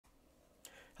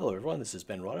Hello everyone, this is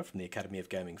Ben Ryder from the Academy of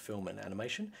Gaming, Film and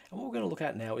Animation, and what we're going to look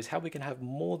at now is how we can have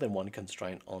more than one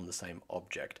constraint on the same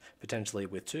object, potentially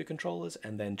with two controllers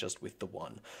and then just with the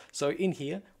one. So in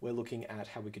here, we're looking at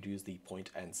how we could use the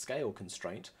point and scale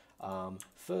constraint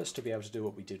first to be able to do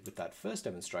what we did with that first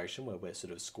demonstration where we're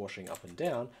sort of squashing up and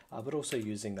down, but also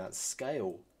using that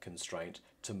scale constraint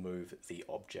to move the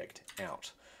object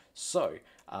out. So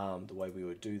the way we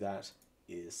would do that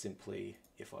is simply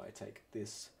if I take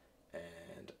this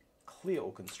and clear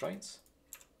all constraints,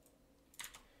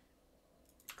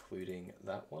 including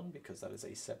that one because that is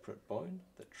a separate bone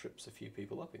that trips a few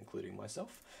people up, including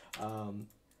myself.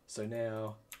 So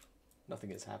now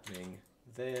nothing is happening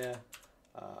there.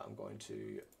 I'm going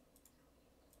to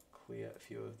clear a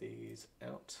few of these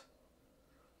out.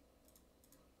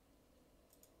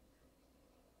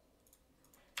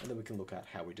 And then we can look at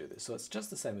how we do this. So it's just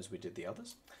the same as we did the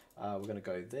others. We're going to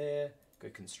go there, go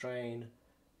constrain,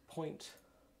 point,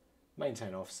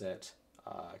 maintain offset,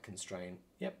 constrain,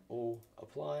 yep, all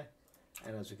apply.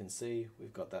 And as we can see,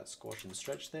 we've got that squash and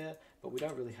stretch there, but we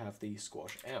don't really have the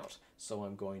squash out. So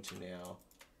I'm going to now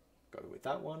go with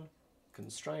that one,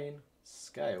 constrain,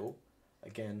 scale,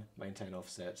 again, maintain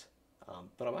offset,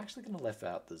 but I'm actually going to left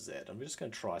out the Z. I'm just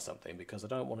going to try something because I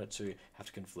don't want it to have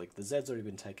to conflict. The Z's already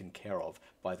been taken care of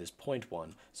by this point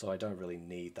one, so I don't really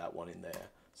need that one in there.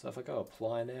 So if I go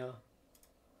apply now,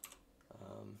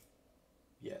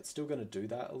 yeah, it's still going to do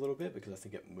that a little bit because I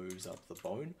think it moves up the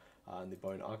bone in the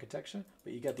bone architecture,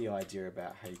 but you get the idea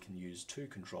about how you can use two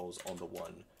controls on the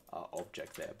one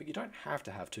object there. But you don't have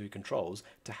to have two controls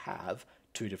to have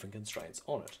two different constraints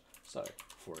on it. So,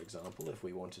 for example, if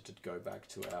we wanted to go back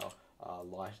to our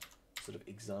light sort of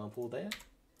example there,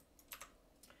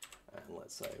 and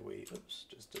let's say we,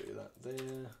 just do that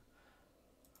there,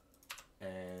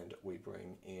 and we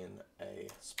bring in a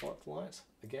spotlight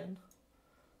again,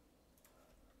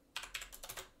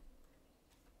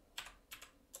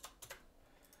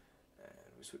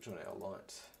 switch on our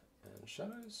light and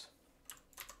shadows,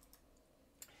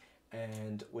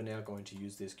 and we're now going to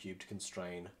use this cube to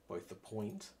constrain both the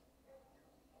point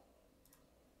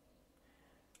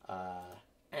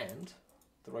and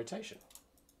the rotation,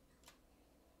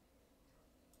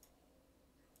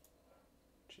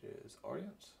 which is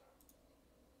orient.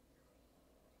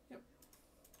 Yep.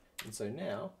 And so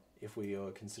now if we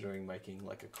are considering making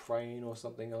like a crane or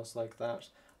something else like that,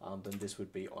 then this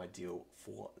would be ideal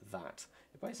for that.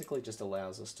 It basically just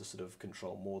allows us to sort of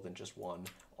control more than just one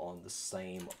on the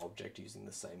same object using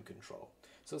the same control.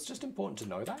 So it's just important to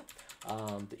know that,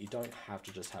 that you don't have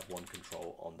to just have one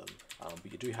control on them,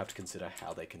 but you do have to consider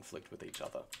how they conflict with each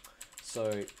other.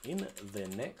 So in the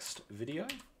next video,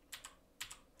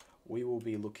 we will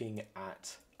be looking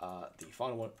at the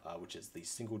final one, which is the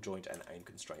single joint and aim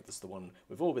constraint. This is the one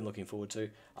we've all been looking forward to,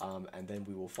 and then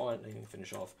we will finally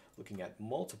finish off looking at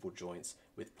multiple joints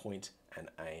with point and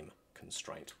aim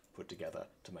constraint put together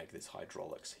to make this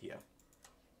hydraulics here.